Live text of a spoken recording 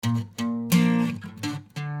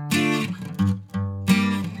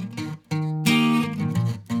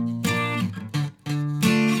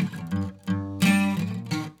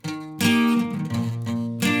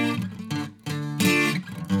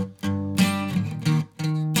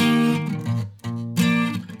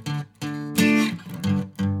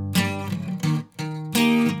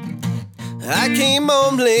came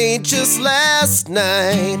home late just last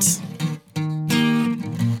night.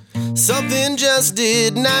 Something just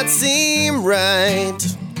did not seem right.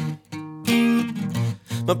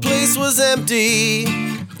 My place was empty,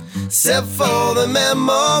 except for the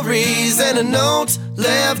memories and a note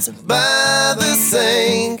left by the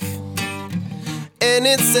sink. And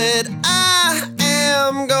it said, I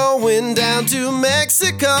am going down to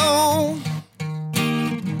Mexico.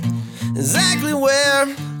 Exactly where,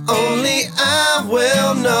 only I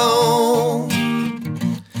will know.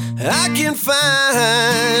 I can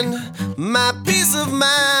find my peace of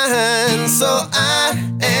mind, so I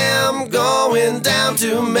am going down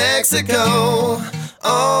to Mexico.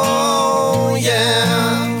 Oh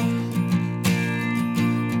yeah.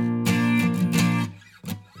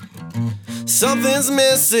 Something's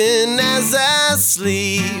missing as I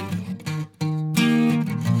sleep.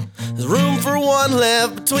 There's room for one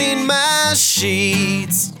left between my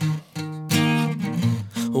sheets.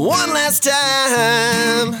 One last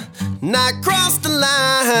time, and I crossed the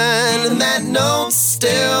line, and that note's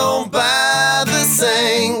still by the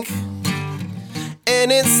sink.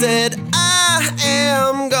 And it said, I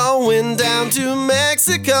am going down to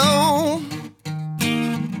Mexico.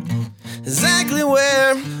 Exactly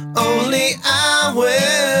where, only I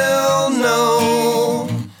will know.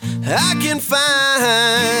 I can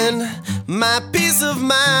find my peace of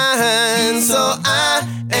mind, so I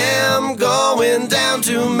am going down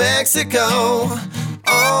to Mexico.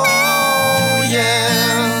 Oh yeah.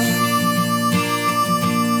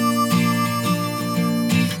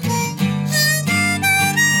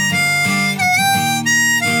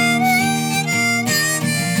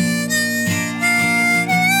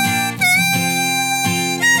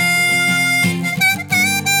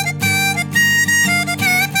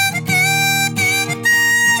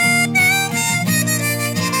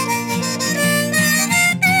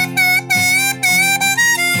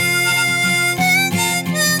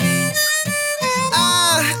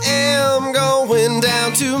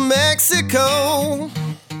 Down to Mexico.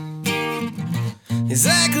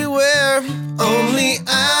 Exactly where, only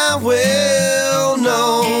I will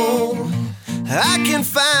know. I can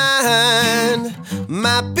find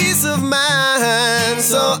my peace of mind,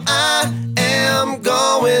 so I am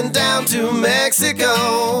going down to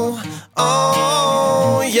Mexico.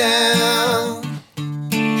 Oh yeah.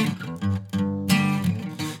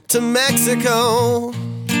 To Mexico.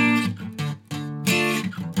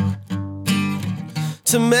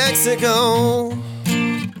 To Mexico.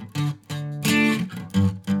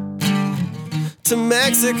 To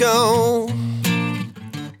Mexico.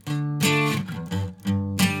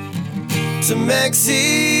 To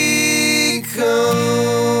Mexico.